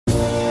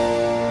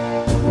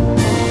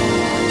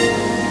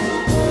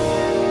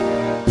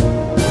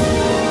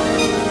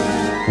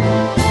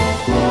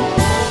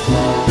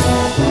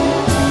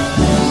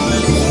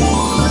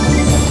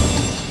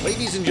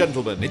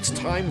gentlemen, it's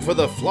time for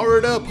the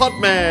Florida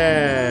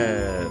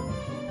Podman!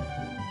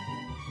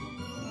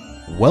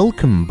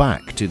 Welcome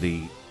back to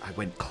the... I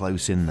went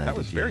close in there. That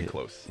was very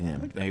close. Yeah,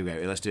 there you go.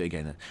 Let's do it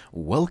again then.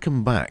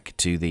 Welcome back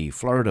to the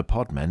Florida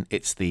Podmen.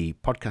 It's the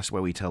podcast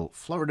where we tell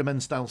Florida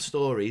men-style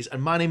stories,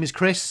 and my name is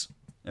Chris.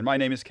 And my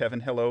name is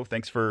Kevin. Hello.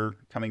 Thanks for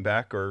coming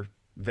back or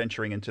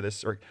venturing into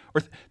this. Or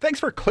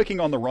thanks for clicking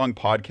on the wrong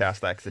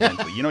podcast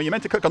accidentally. You know, you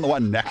meant to click on the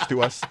one next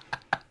to us.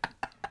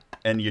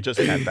 And you just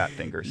had fat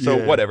fingers.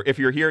 So whatever. If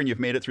you're here and you've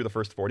made it through the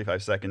first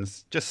 45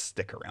 seconds, just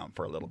stick around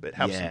for a little bit.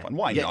 Have some fun.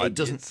 Why not? It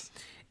doesn't.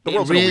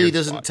 It really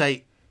doesn't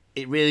take.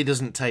 It really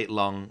doesn't take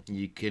long.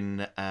 You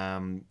can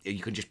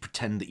just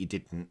pretend that you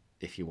didn't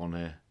if you want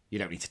to. You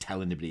don't need to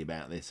tell anybody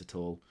about this at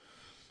all.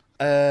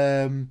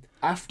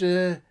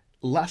 After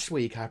last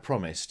week, I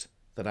promised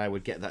that I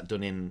would get that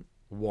done in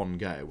one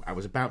go. I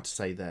was about to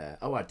say there,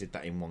 I did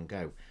that in one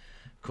go.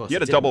 Of course, you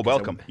had a double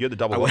welcome.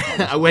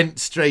 I went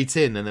straight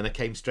in and then I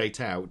came straight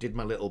out, did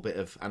my little bit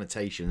of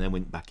annotation, and then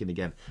went back in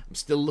again. I'm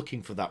still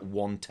looking for that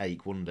one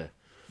take wonder.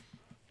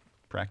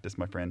 Practice,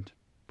 my friend.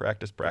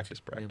 Practice.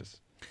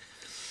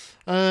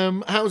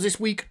 How's this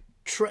week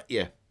treat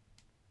you?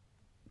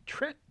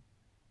 Tret?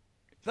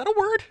 Is that a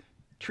word?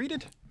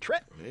 Treated?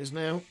 Tret? It is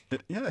now.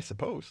 Yeah, I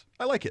suppose.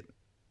 I like it.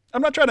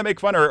 I'm not trying to make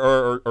fun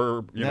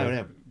or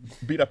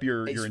beat up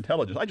your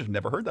intelligence. I just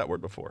never heard that word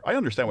before. I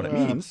understand what it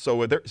means.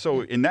 So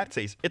in that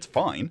case, it's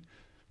fine.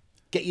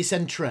 Get your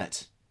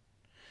centret.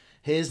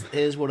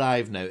 Here's what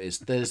I've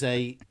noticed.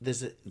 If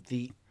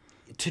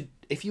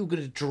you're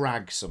going to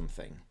drag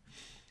something,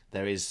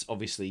 there is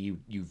obviously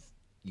you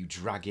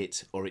drag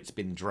it or it's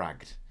been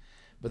dragged.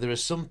 But there are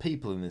some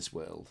people in this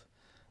world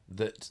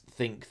that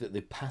think that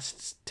the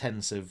past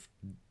tense of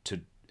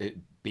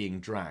being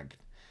dragged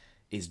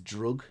is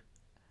drug.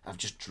 I've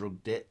just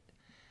drugged it.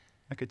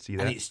 I could see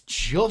that. And it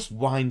just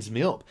winds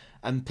me up.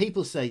 And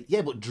people say,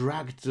 yeah, but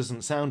dragged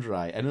doesn't sound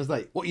right. And I was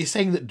like, what, you're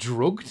saying that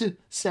drugged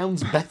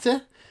sounds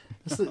better?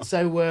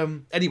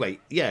 So, anyway,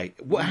 yeah.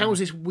 How's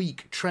this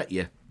week tret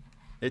you?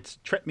 It's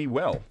tret me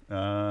well.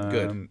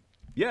 Good.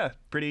 Yeah,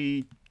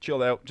 pretty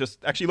chilled out.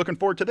 Just actually looking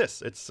forward to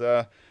this. It's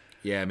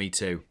yeah, me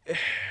too.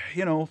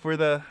 You know, for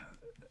the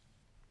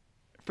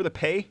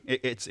pay,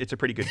 it's a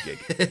pretty good gig.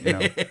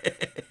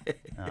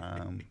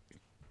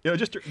 You know,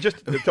 just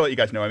to let you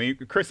guys know, I mean,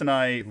 Chris and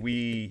I,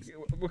 we've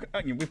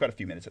got a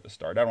few minutes at the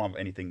start. I don't have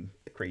anything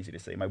crazy to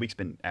say. My week's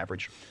been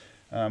average.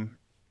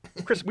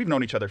 Chris, we've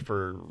known each other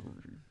for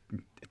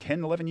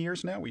 10, 11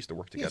 years now. We used to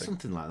work together. Yeah,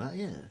 something like that,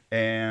 yeah.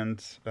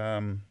 And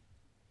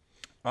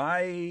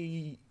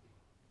I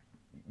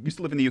used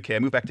to live in the UK. I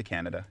moved back to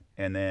Canada.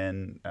 And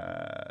then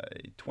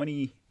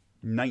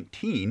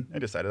 2019, I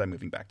decided I'm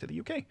moving back to the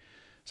UK.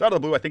 So out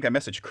of the blue, I think I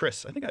messaged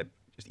Chris. I think I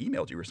just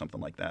emailed you or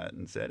something like that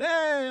and said,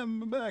 hey,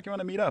 I'm back. You want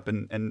to meet up?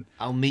 And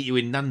I'll meet you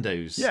in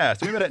Nando's. Yeah,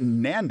 so we met at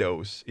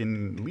Nando's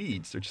in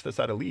Leeds, or just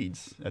outside of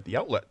Leeds, at the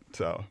Outlet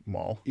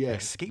Mall. Yeah.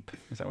 Escape,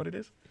 is that what it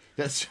is?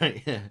 That's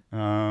right, yeah.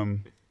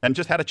 And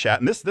just had a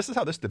chat. And this is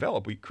how this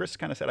developed. Chris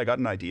kind of said, I got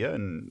an idea,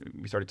 and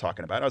we started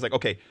talking about it. I was like,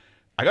 okay,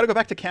 I got to go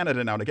back to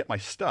Canada now to get my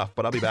stuff,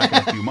 but I'll be back in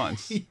a few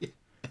months. Yeah.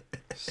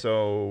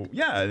 So,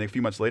 yeah, and a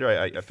few months later,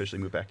 I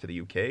officially moved back to the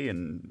UK,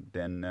 and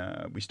then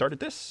we started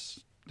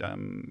this.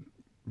 And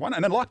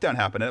then lockdown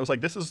happened, and it was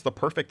like, this is the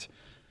perfect,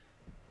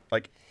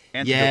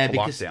 antidote to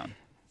lockdown.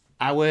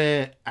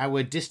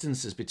 Our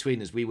distances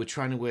between us, we were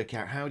trying to work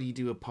out, how do you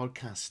do a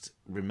podcast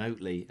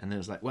remotely? And it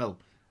was like, well,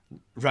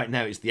 right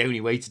now it's the only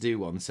way to do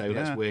one, so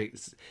let's work.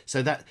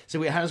 So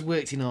it has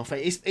worked in our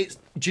favor. It's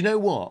do you know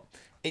what?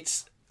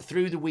 It's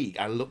through the week,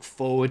 I look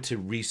forward to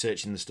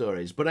researching the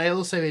stories, but I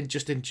also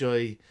just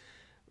enjoy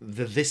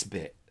this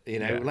bit, you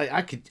know, like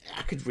I could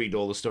read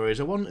all the stories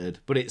I wanted,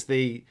 but it's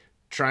the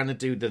trying to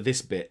do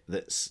this bit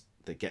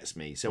that gets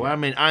me. So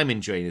I'm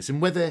enjoying this,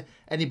 and whether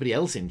anybody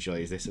else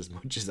enjoys this as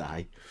much as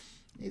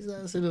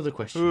that's another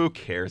question. Who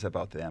cares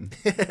about them?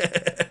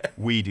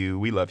 We do.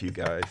 We love you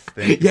guys.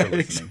 Thank you for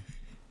listening.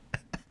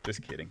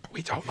 Just kidding.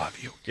 We don't love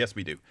you. Yes,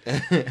 we do.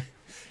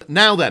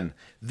 Now then,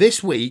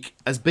 this week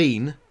has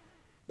been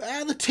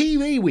the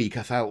TV week.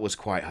 I felt was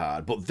quite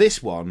hard, but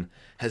this one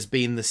has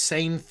been the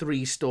same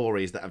 3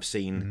 stories that I've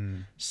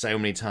seen so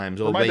many times.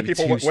 Or Remind maybe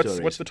the people, 2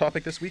 stories. what's the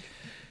topic this week?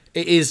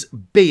 It is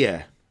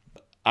beer.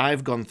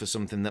 I've gone for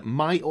something that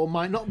might or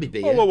might not be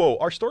beer. Whoa.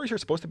 Our stories are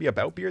supposed to be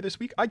about beer this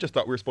week? I just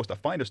thought we were supposed to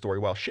find a story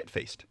while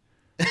shit-faced.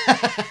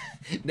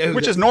 No,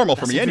 which is normal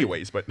for me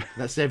anyways, but...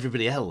 That's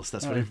everybody else.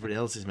 That's what everybody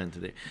else is meant to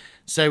do.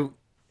 So,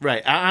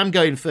 right, I'm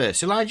going first.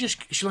 Shall I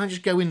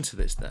just go into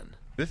this then?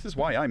 This is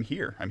why I'm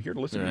here. I'm here to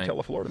listen to you tell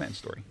a Florida man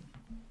story.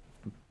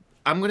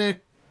 I'm gonna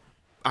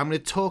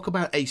talk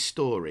about a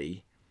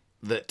story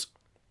that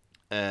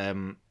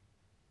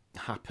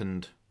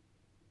happened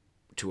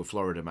to a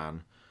Florida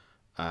man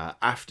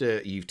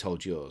after you've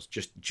told yours,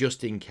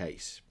 just in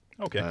case.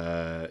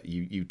 Okay.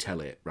 You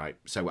tell it, right?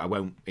 So I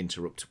won't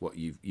interrupt what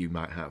you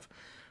might have.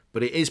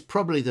 But it is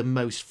probably the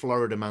most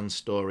Florida man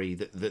story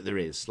that there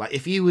is. Like,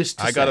 if you was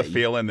to I got a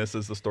feeling this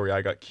is the story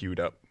I got queued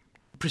up.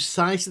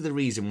 Precisely the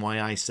reason why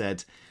I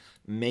said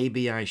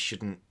maybe I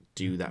shouldn't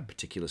do that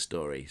particular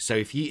story. So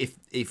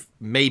if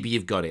maybe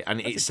you've got it,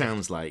 and it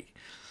sounds like,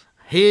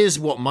 here's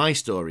what my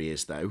story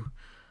is though.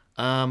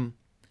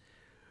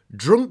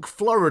 Drunk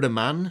Florida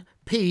man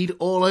peed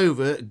all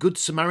over Good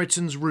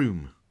Samaritan's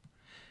room.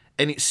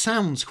 And it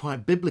sounds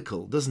quite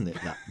biblical, doesn't it?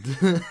 That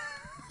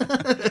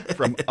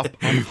From up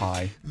on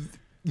high.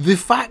 The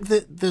fact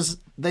that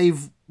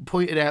they've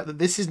pointed out that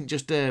this isn't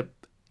just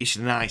he's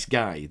a nice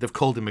guy. They've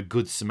called him a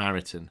Good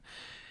Samaritan.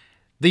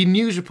 The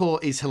news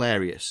report is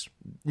hilarious.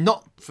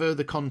 Not for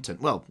the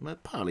content. Well,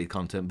 partly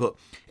content, but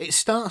it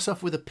starts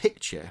off with a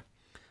picture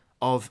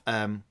of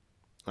a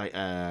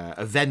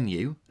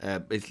venue.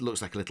 It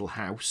looks like a little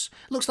house.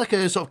 It looks like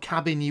a sort of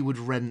cabin you would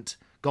rent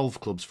golf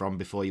clubs from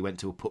before you went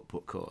to a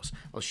putt-putt course.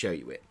 I'll show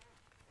you it.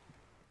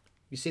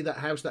 You see that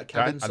house, that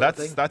cabin sort of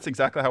thing? That's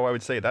exactly how I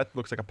would say it. That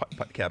looks like a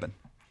putt-putt cabin.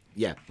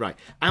 Yeah, right.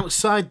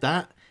 Outside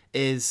that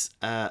is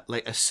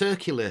like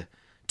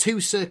two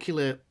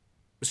circular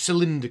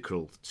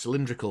cylindrical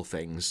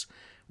things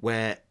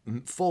where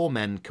 4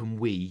 men can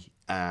wee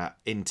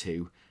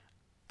into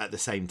at the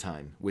same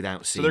time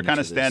without seeing. So they're kind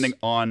of other's. standing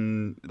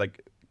on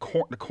like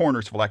the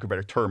corners, for lack of a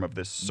better term, of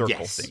this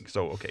circle thing.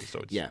 So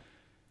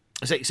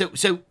so it's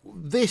So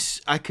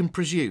this I can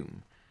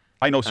presume.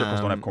 I know circles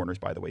don't have corners,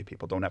 by the way.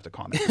 People don't have to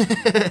comment.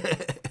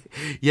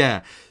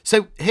 Yeah.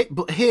 So,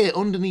 but here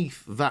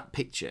underneath that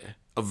picture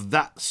of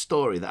that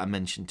story that I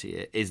mentioned to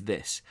you is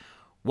this: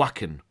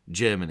 Wacken,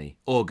 Germany,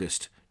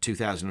 August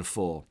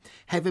 2004.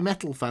 Heavy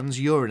metal fans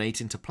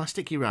urinate into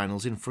plastic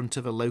urinals in front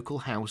of a local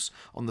house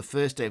on the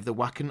first day of the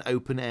Wacken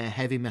Open Air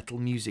Heavy Metal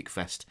Music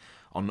Fest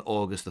on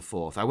August the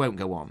 4th. I won't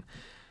go on.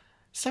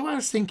 So I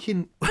was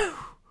thinking,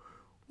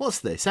 what's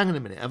this? Hang on a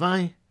minute. Have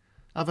I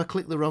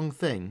clicked the wrong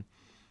thing?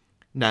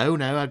 No,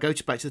 I go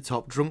back to the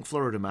top. Drunk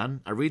Florida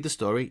man. I read the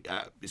story.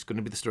 It's going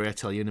to be the story I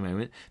tell you in a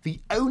moment.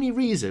 The only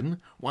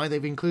reason why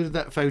they've included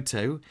that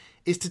photo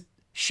is to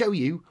show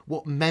you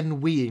what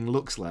men weeing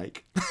looks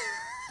like.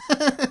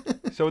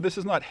 So this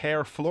is not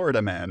Hair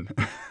Florida Man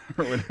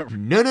or whatever.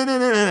 No.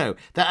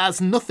 That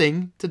has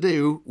nothing to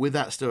do with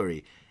that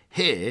story.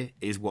 Here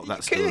is what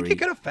that story... You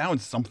could have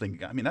found something.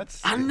 I mean, that's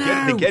I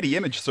know. The Getty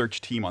image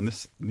search team on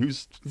this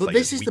news But site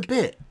this is weak. the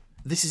bit.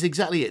 This is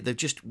exactly it. They've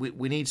just...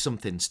 We need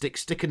something.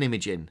 Stick an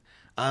image in.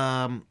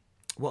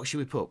 What should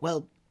we put?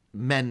 Well,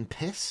 men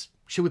piss.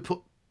 Should we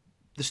put...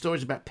 The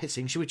story's about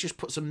pissing. Should we just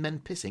put some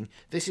men pissing?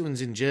 This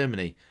one's in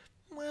Germany.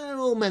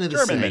 Well, all men are the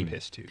same. German men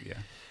piss too, yeah.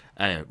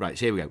 Right,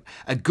 so here we go.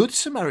 A Good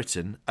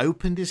Samaritan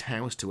opened his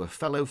house to a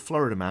fellow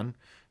Florida man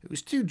who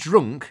was too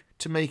drunk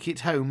to make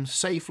it home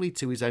safely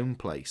to his own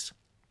place.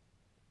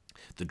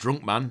 The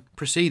drunk man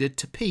proceeded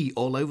to pee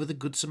all over the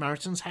Good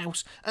Samaritan's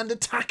house and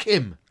attack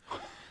him.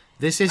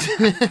 This is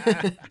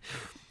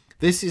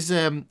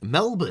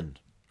Melbourne,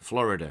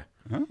 Florida.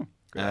 Oh,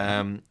 great.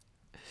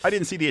 I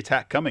didn't see the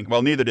attack coming.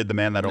 Well, neither did the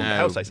man that owned the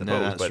house, I suppose. No,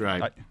 that's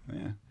right.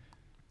 Yeah.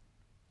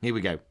 Here we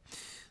go.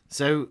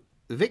 So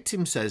the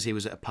victim says he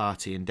was at a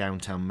party in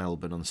downtown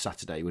Melbourne on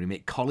Saturday when he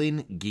met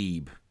Colin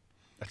Geeb.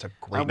 That's a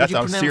great. That's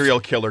a serial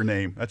killer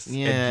name. That's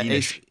Ed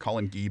Geenish.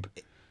 Colin Geeb.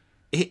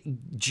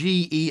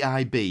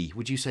 Geib.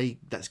 Would you say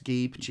that's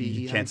Geeb? Geib.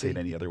 You can't say it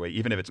any other way.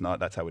 Even if it's not,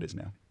 that's how it is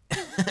now.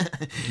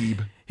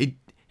 Geeb.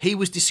 He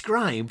was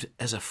described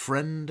as a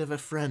friend of a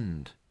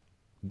friend.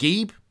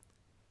 Geeb,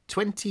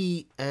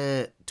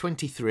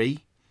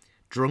 23,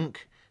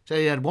 drunk. So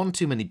he had one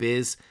too many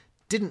beers.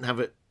 Didn't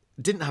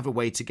have a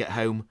way to get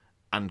home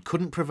and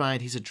couldn't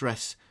provide his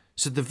address.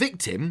 So the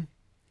victim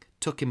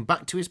took him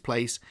back to his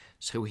place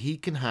so he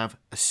can have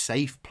a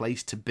safe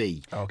place to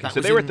be. Okay,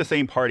 so they were at the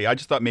same party. I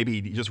just thought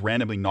maybe he just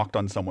randomly knocked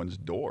on someone's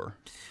door.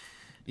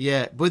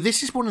 Yeah, but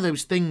this is one of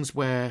those things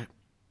where,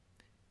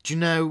 do you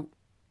know,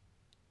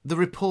 the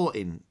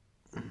reporting...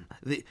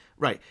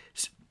 Right,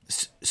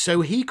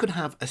 so he could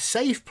have a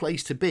safe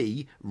place to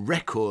be,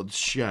 records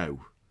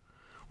show.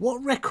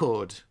 What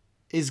record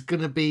is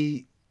going to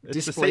be...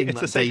 It's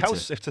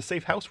a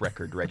safe house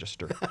record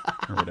register.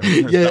 Or whatever.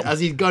 Yeah, as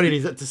he's got in,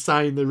 he's had to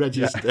sign the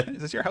register. Yeah.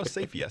 Is this your house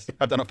safe? Yes.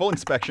 I've done a full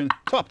inspection,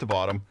 top to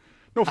bottom.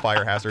 No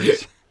fire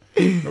hazards.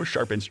 No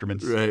sharp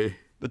instruments. Right.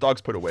 The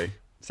dog's put away.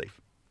 Safe.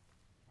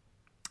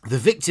 The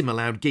victim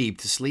allowed Geeb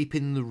to sleep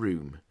in the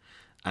room,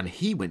 and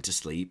he went to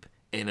sleep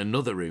in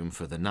another room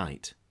for the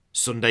night.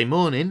 Sunday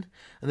morning,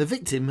 and the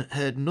victim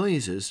heard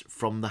noises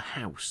from the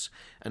house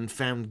and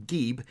found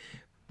Geeb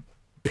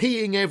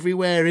peeing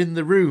everywhere in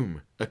the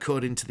room,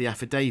 according to the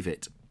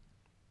affidavit.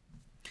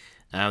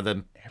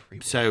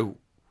 So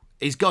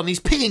he's gone, he's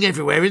peeing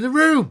everywhere in the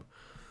room.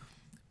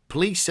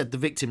 Police said the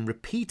victim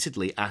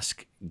repeatedly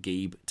asked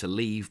Geeb to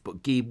leave,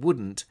 but Geeb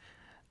wouldn't,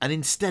 and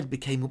instead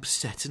became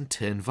upset and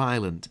turned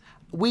violent.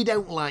 We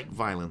don't like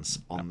violence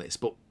on this,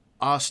 but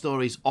our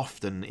stories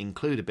often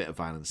include a bit of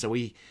violence, so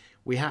we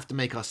have to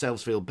make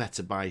ourselves feel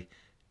better by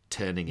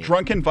turning it.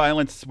 Drunken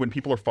violence, when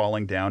people are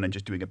falling down and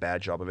just doing a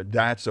bad job of it,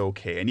 that's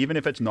okay. And even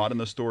if it's not in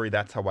the story,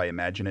 that's how I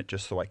imagine it,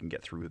 just so I can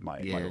get through with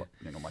my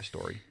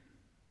story.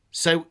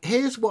 So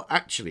here's what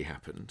actually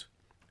happened.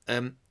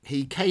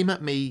 He came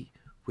at me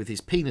with his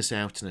penis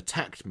out and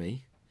attacked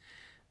me,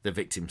 the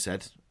victim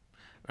said.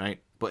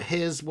 Right? But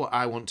here's what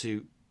I want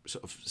to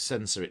sort of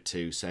censor it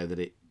to so that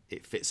it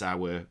fits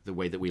the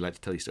way that we like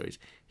to tell you stories.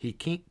 He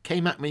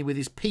came at me with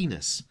his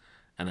penis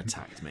and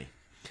attacked me.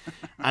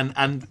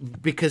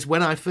 and because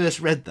when I first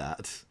read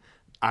that,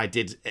 I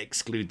did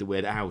exclude the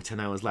word out,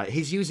 and I was like,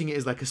 he's using it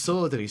as like a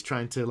sword and he's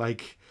trying to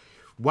like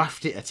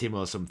waft it at him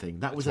or something.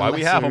 That was why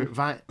we have him.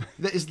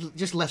 That is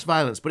just less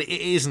violence, but it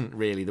isn't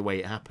really the way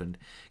it happened.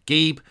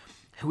 Geeb,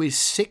 who is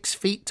 6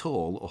 feet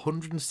tall,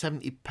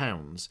 170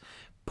 pounds,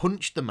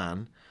 punched the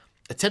man,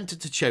 attempted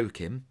to choke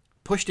him,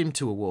 pushed him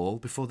to a wall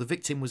before the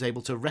victim was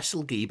able to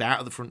wrestle Geeb out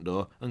of the front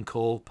door and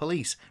call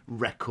police.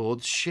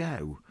 Records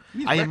show.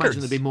 Imagine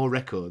there'd be more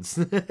records.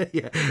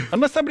 Yeah.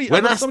 Unless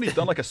somebody's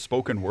done like a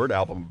spoken word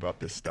album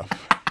about this stuff.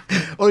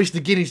 Or it's the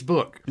Guinness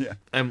Book. Yeah.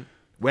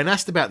 When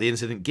asked about the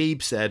incident,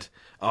 Geeb said,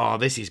 "Oh,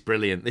 this is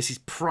brilliant. This is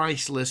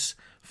priceless,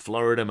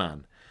 Florida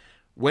man."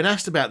 When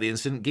asked about the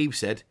incident, Geeb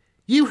said,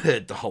 "You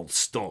heard the whole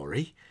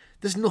story.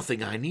 There's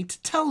nothing I need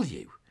to tell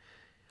you.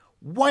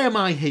 Why am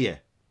I here?"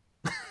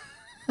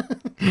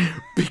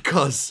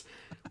 Because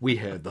we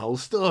heard the whole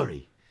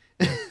story.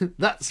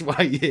 That's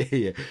why you're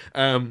here.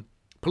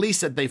 Police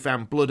said they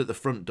found blood at the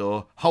front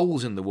door,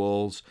 holes in the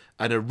walls,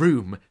 and a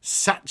room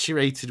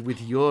saturated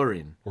with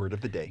urine. Word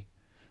of the day.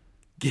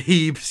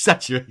 Geeb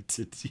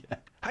saturated, yeah.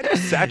 How do you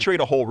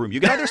saturate a whole room? You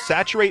can either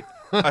saturate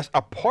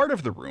a part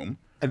of the room,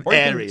 or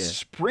area. You can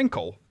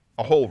sprinkle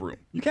a whole room.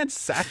 You can't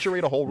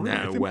saturate a whole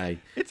room. No way.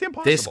 It's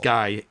impossible. This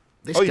guy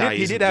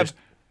he did have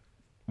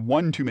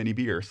one too many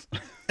beers.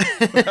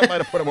 That might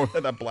have put him over.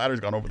 That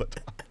bladder's gone over the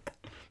top.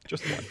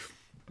 Just one.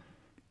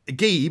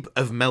 Geeb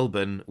of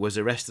Melbourne was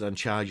arrested on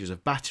charges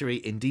of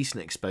battery,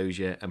 indecent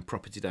exposure, and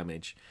property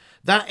damage.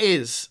 That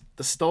is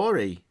the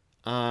story.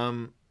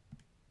 Florida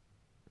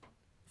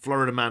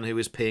man who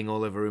was peeing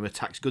all over him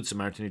attacks Good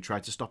Samaritan who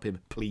tried to stop him.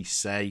 Police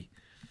say.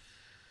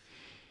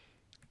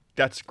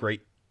 That's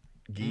great.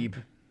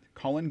 Geeb.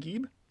 Colin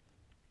Geeb?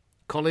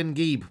 Colin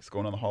Geeb. He's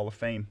going on the Hall of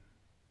Fame.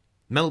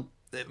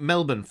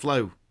 Melbourne,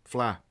 Fla.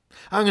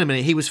 Hang on a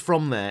minute. He was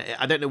from there.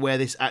 I don't know where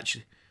this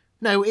actually...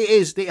 No, it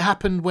is. It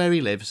happened where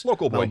he lives.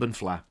 Local boy. Melbourne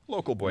Fla.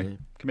 Local boy.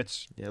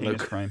 Commits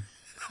heinous crime.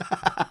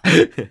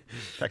 There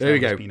we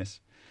go.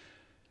 Penis.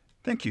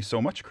 Thank you so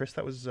much, Chris.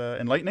 That was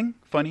enlightening,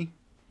 funny,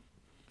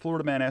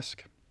 Florida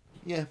man-esque.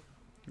 Yeah.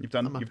 You've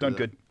done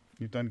good.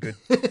 You've done good.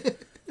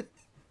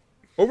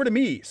 Over to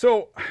me.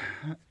 So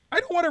I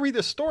don't want to read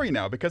this story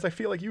now because I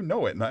feel like you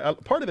know it.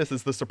 And part of this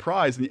is the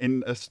surprise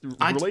in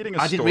relating a story.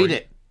 I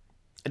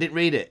didn't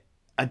read it.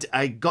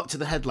 I got to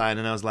the headline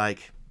and I was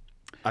like...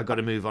 I've got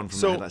to move on from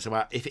the headline.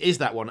 So if it is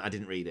that one, I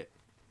didn't read it.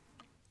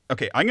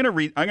 Okay, I'm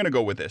gonna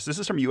go with this. This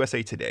is from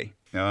USA Today.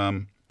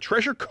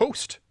 Treasure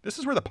Coast. This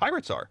is where the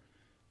pirates are.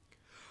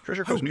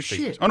 Treasure Coast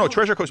newspapers. Shit. Oh no,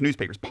 Treasure Coast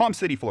newspapers. Palm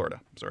City,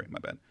 Florida. Sorry, my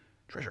bad.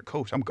 Treasure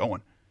Coast. I'm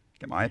going.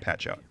 Get my eye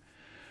patch out.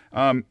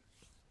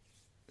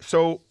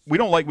 So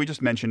we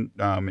just mentioned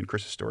in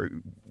Chris's story,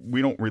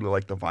 we don't really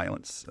like the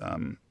violence.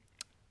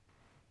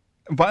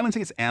 Violence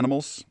against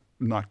animals,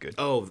 not good.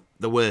 Oh,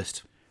 the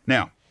worst.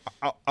 Now,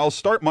 I'll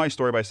start my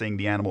story by saying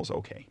the animal's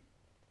okay.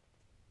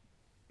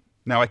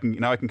 Now I can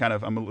kind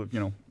of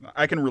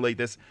I can relate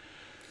this.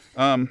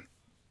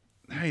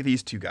 Hey,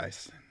 these two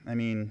guys. I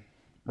mean,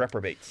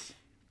 reprobates.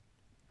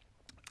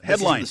 Headline.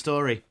 This isn't the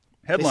story.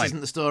 Headline. This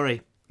isn't the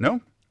story. No?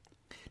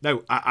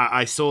 No,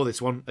 I saw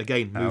this one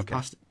again. Moved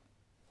past it.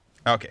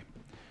 Okay.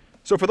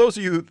 So for those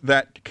of you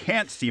that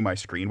can't see my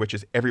screen, which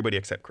is everybody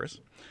except Chris,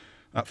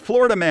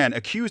 Florida man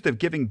accused of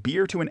giving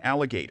beer to an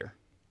alligator.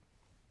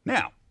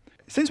 Now,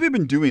 since we've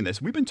been doing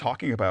this, we've been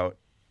talking about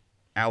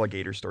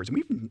alligator stories.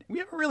 And we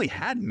haven't really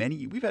had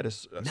many. We've had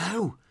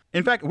no.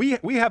 In fact, we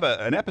have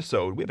an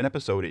episode. We have an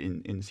episode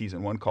in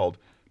season 1 called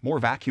 "More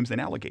Vacuums Than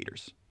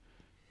Alligators,"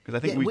 because I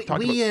think we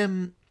talked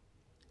about.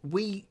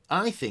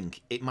 I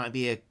think it might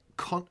be a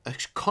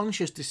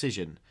conscious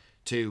decision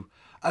to.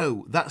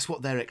 Oh, that's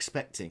what they're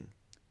expecting.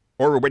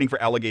 Or we're waiting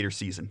for alligator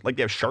season, like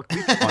they have Shark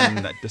Week on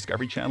that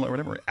Discovery Channel or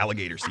whatever.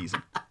 Alligator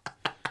season.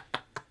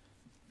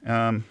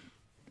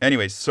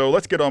 Anyways, so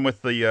let's get on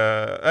with the,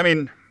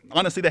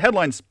 honestly, the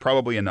headline's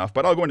probably enough,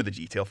 but I'll go into the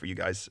detail for you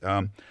guys.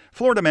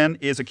 Florida man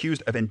is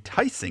accused of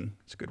enticing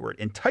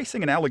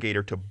an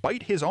alligator to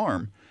bite his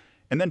arm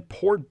and then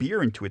poured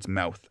beer into its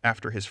mouth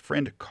after his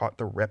friend caught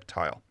the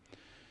reptile.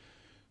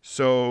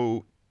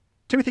 So,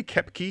 Timothy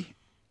Kepke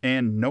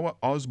and Noah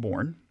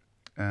Osborne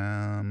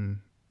were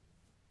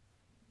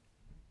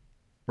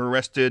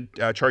arrested,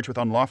 charged with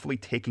unlawfully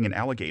taking an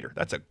alligator.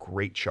 That's a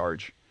great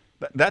charge.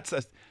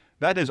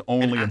 That is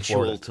only in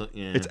Florida.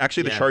 It's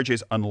actually the charge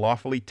is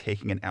unlawfully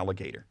taking an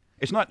alligator.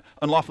 It's not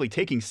unlawfully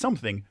taking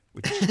something,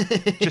 which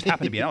just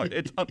happened to be an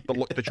alligator.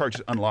 The charge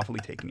is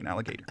unlawfully taking an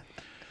alligator.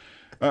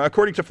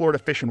 According to Florida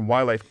Fish and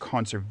Wildlife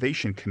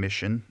Conservation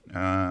Commission,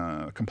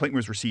 a complaint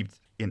was received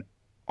in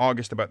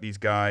August about these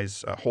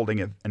guys holding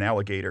an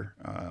alligator.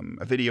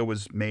 A video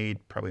was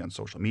made, probably on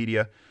social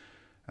media.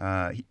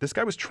 This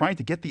guy was trying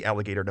to get the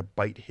alligator to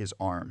bite his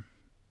arm,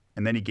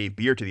 and then he gave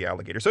beer to the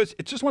alligator. So it's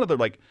just one of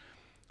the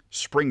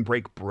spring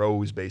break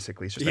bros,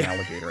 basically. It's just an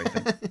alligator, I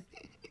think.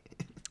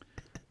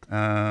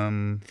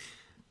 So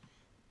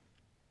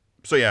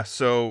yeah,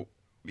 so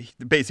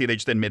basically they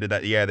just admitted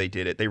that, yeah, they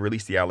did it. They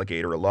released the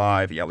alligator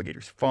alive. The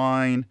alligator's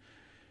fine.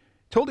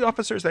 Told the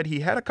officers that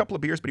he had a couple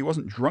of beers, but he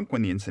wasn't drunk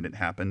when the incident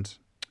happened.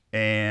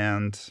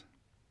 And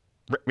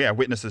yeah,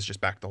 witnesses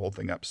just backed the whole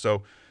thing up.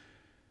 So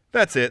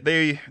that's it.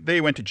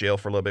 They went to jail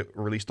for a little bit,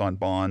 released on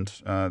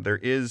bond.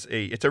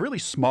 It's a really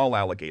small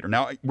alligator.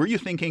 Now, were you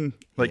thinking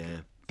like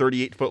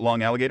 38-foot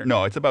long alligator?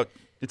 No, it's about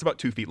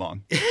 2 feet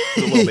long. It's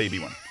a little baby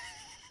one.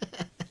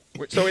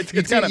 So it's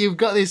kind of, you've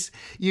got this.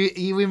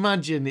 You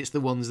imagine it's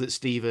the ones that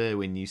Steve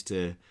Irwin used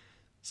to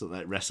sort of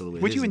like wrestle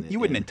with. You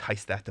wouldn't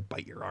entice that to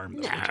bite your arm,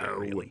 though, no,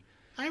 would you, really?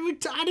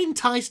 I'd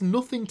entice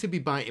nothing to be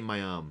biting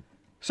my arm.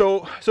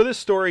 So this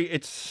story,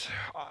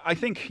 I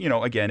think,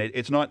 again,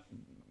 it's not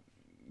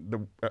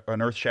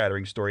an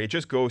earth-shattering story. It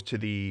just goes to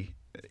the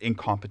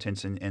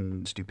incompetence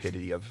and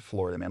stupidity of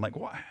Florida man. Like,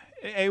 why?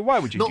 Hey, why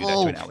would you do that to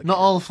an alligator? Not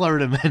all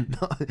Florida men,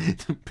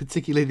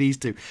 particularly these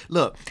two.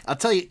 Look, I'll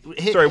tell you.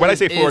 Sorry, when I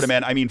say Florida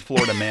man, I mean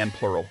Florida man,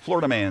 plural.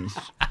 Florida mans.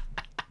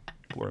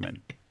 Florida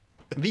men.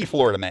 The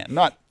Florida man,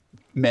 not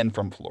men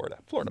from Florida.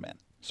 Florida man.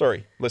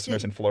 Sorry,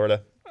 listeners in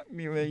Florida.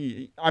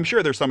 I'm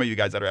sure there's some of you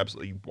guys that are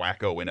absolutely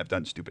wacko and have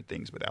done stupid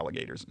things with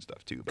alligators and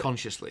stuff too. But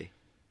consciously.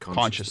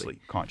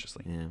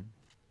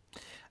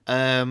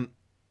 Yeah.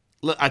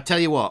 Look, I tell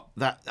you what,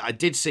 that I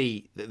did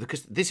see,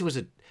 because this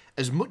was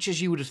as much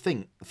as you would have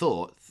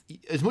thought,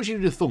 that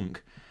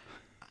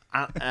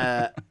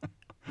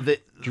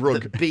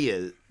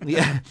beer,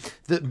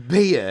 that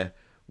beer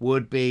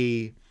would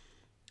be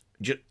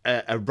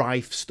a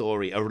rife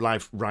story, a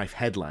rife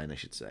headline, I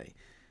should say.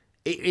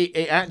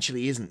 It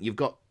actually isn't. You've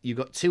got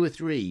 2 or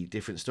 3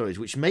 different stories,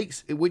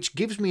 which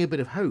gives me a bit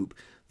of hope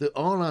that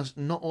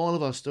not all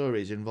of our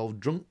stories involve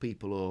drunk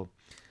people or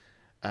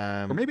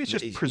maybe it's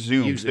just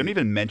presumed. Usually, they don't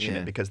even mention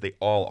it because they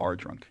all are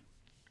drunk.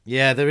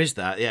 Yeah, there is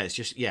that. Yeah, it's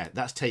just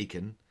that's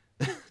taken.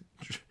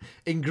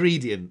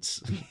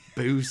 Ingredients: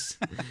 booze,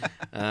 2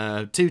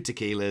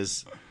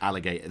 tequilas,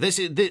 alligator. This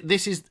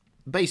is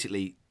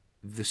basically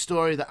the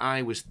story that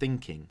I was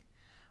thinking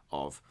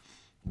of.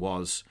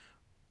 Was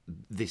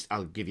this?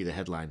 I'll give you the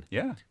headline.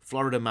 Yeah.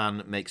 Florida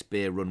man makes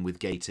beer run with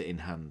gator in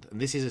hand, and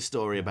this is a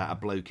story about a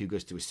bloke who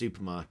goes to a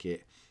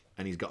supermarket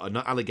and he's got an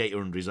alligator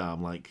under his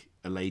arm, like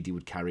a lady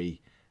would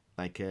carry,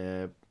 like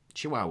a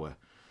chihuahua,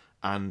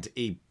 and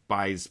he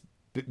buys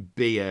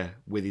beer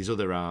with his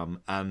other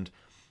arm, and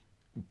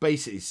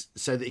basically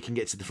so that he can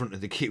get to the front of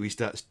the queue, he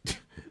starts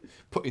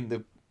putting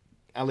the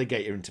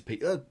alligator into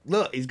people.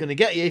 Look, he's going to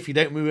get you if you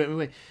don't move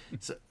away.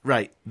 So,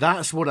 right,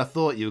 that's what I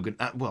thought you were going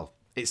to... Well,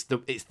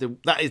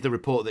 that is the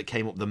report that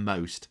came up the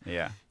most.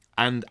 Yeah.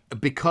 And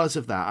because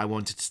of that, I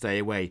wanted to stay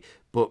away.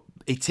 But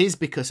it is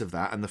because of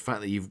that, and the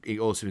fact that you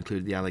also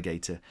included the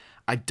alligator.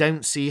 I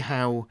don't see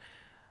how...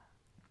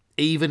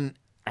 Even...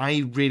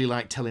 I really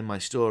like telling my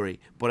story,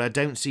 but I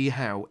don't see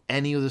how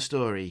any other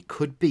story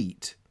could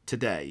beat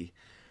today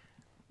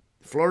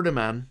Florida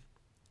man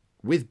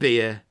with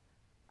beer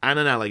and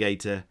an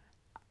alligator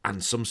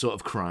and some sort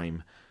of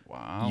crime.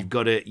 Wow.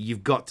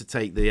 You've got to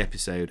take the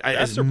episode.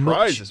 That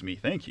surprises me.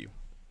 Thank you.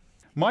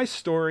 My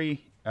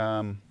story,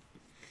 the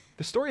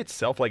story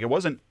itself, like, it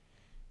wasn't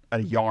a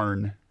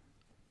yarn.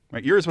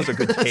 Right? Yours was a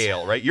good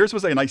tale, right? Yours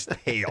was a nice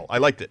tale. I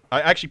liked it.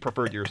 I actually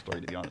preferred your story,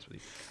 to be honest with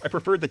you. I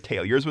preferred the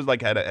tale. Yours was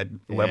like had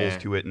levels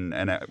to it,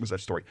 and it was a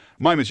story.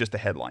 Mine was just a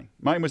headline.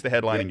 Mine was the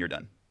headline, and you're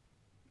done.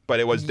 But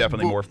it was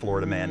definitely more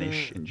Florida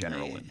man-ish in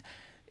general.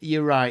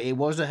 You're right. It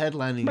was a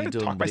headline, and you're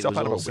done. Talk myself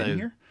out of a win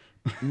here.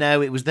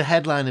 No, it was the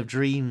headline of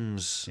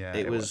Dreams. Yeah,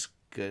 it was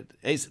good.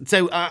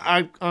 So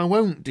I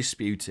won't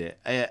dispute it.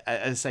 As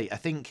I say, I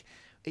think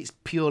it's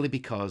purely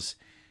because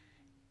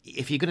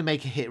if you're going to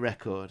make a hit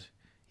record,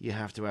 you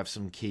have to have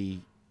some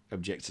key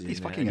objectives. These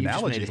fucking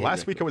analogies.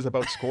 Last week it was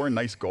about scoring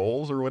nice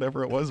goals or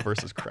whatever it was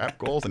versus crap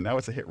goals, and now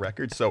it's a hit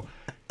record. So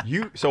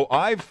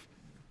I've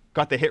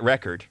got the hit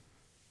record.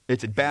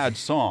 It's a bad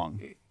song.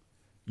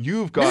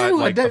 You've got a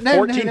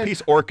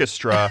 14-piece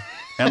orchestra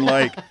and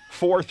like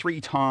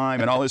 4/3 time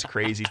and all this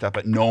crazy stuff,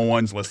 but no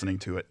one's listening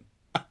to it.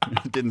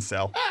 It didn't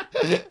sell.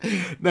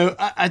 No,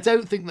 I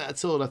don't think that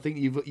at all. I think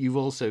you've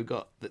also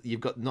got that. You've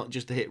got not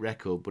just a hit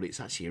record, but it's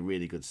actually a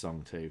really good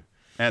song too.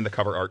 And the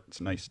cover art's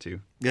nice too.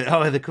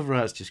 Yeah, the cover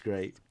art's just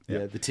great.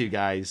 Yeah, the 2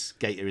 guys,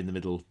 Gator in the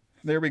middle.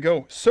 There we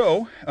go.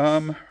 So,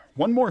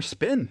 one more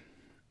spin.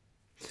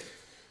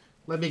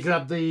 Let me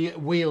grab the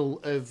wheel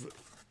of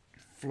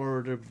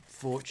Florida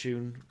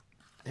Fortune.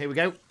 Here we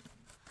go.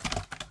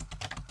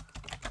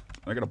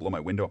 I gotta blow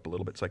my window up a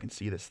little bit so I can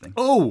see this thing.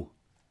 Oh!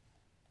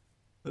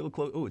 A little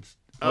close. Oh, it's...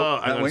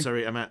 I'm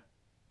sorry. I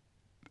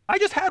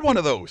just had one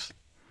of those.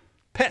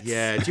 Pets.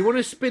 Yeah. Do you want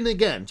to spin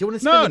again? Do you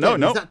want to spin again?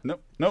 No.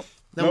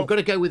 No, we've got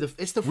to go with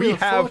it's the wheel of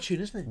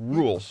fortune, isn't it?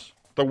 Rules.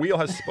 The wheel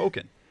has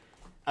spoken.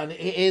 And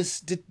it is.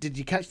 Did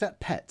you catch that?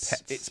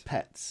 Pets. It's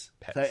pets.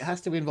 So it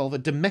has to involve a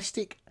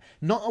domestic,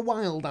 not a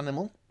wild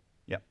animal.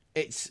 Yeah.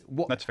 It's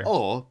what. That's fair.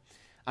 Or,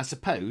 I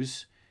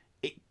suppose,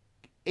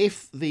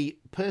 if the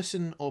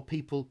person or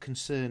people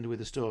concerned with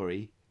the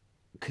story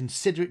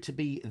consider it to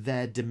be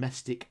their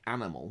domestic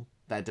animal,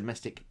 their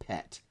domestic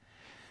pet.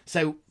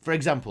 So, for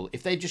example,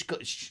 if they've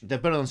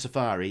been on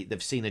safari,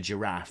 they've seen a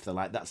giraffe, they're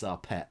like, that's our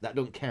pet. That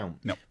don't count.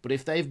 No. But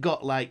if they've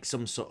got like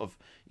some sort of,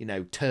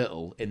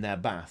 turtle in their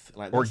bath,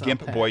 like or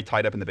Gimp Boy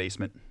tied up in the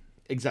basement.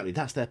 Exactly,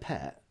 that's their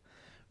pet.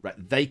 Right?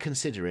 They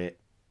consider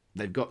it.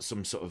 They've got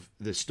some sort of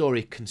the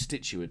story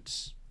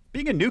constituents.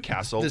 Being in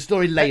Newcastle, the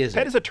story layers.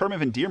 Pet is a term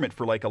of endearment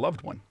for like a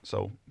loved one.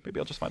 So maybe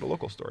I'll just find a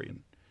local story.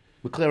 And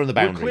we're clear on the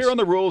boundaries. We're clear on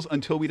the rules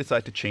until we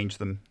decide to change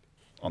them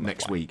on the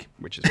next fly, week,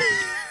 which is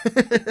what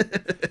we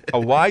do. A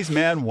wise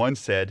man once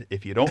said,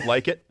 "If you don't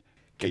like it,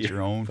 get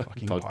your own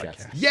fucking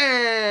podcast."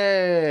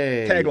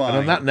 Yay! Tagline. And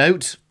on that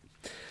note,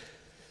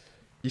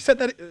 you said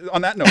that.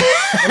 On that note,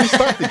 let me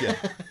start again.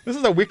 This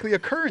is a weekly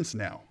occurrence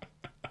now.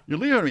 You're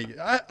leaving me.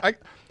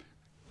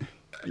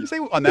 You say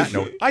on that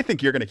note, I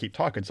think you're going to keep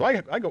talking, so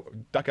I go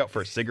duck out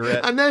for a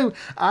cigarette. I know.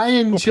 I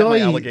enjoy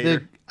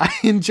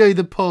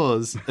the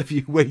pause of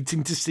you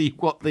waiting to see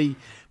what the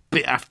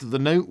bit after the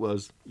note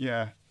was.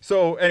 Yeah.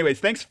 So,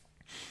 anyways, thanks.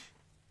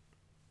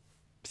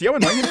 See how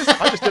annoying it is?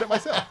 I just did it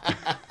myself.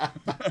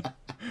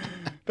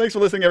 Thanks for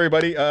listening,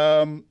 everybody.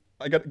 I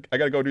got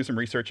to go do some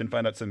research and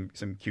find out some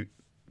cute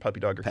puppy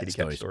dog or kitty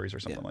cat stories or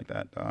something like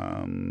that.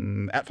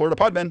 At Florida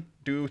Podmen,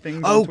 do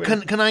things. Oh,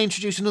 can I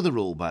introduce another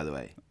rule, by the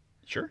way?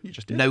 Sure, you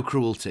just did. No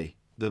cruelty.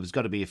 There's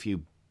got to be a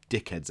few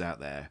dickheads out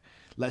there.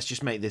 Let's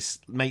just make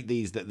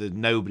these that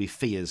nobody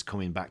fears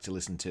coming back to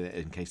listen to it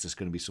in case there's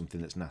going to be something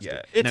that's nasty.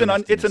 Yeah, it's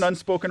an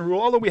unspoken rule.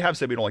 Although we have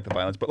said we don't like the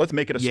violence, but let's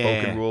make it a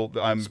spoken rule.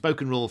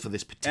 Spoken rule for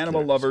this particular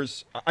animal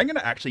lovers. I'm going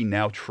to actually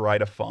now try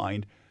to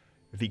find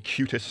the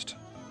cutest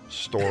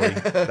story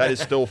that is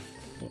still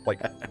like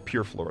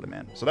pure Florida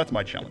man. So that's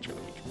my challenge for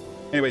the week.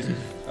 Anyways,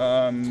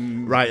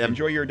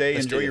 enjoy your day,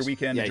 enjoy your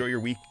weekend, enjoy your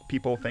week,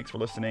 people. Thanks for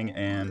listening,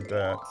 and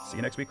see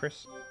you next week,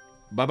 Chris.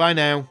 Bye-bye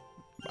now.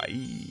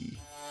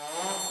 Bye.